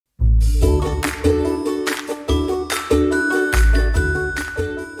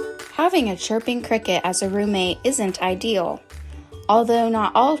Having a chirping cricket as a roommate isn't ideal. Although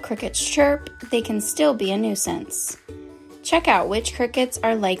not all crickets chirp, they can still be a nuisance. Check out which crickets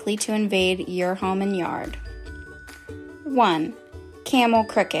are likely to invade your home and yard. 1. Camel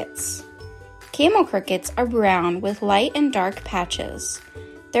crickets. Camel crickets are brown with light and dark patches.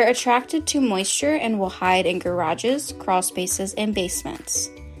 They're attracted to moisture and will hide in garages, crawl spaces, and basements.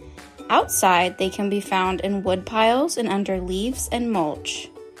 Outside, they can be found in woodpiles and under leaves and mulch.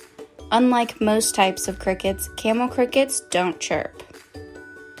 Unlike most types of crickets, camel crickets don't chirp.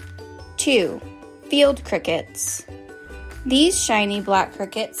 2. Field crickets. These shiny black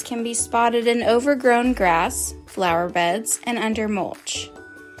crickets can be spotted in overgrown grass, flower beds, and under mulch.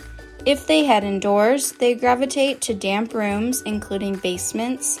 If they head indoors, they gravitate to damp rooms, including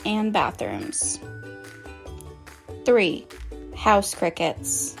basements and bathrooms. 3. House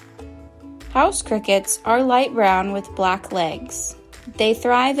crickets. House crickets are light brown with black legs. They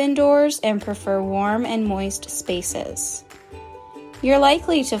thrive indoors and prefer warm and moist spaces. You're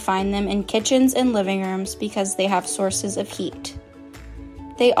likely to find them in kitchens and living rooms because they have sources of heat.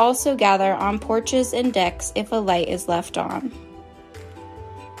 They also gather on porches and decks if a light is left on.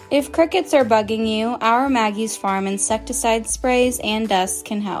 If crickets are bugging you, our Maggie's Farm insecticide sprays and dust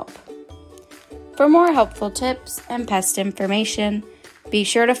can help. For more helpful tips and pest information, be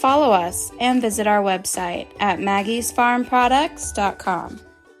sure to follow us and visit our website at maggiesfarmproducts.com.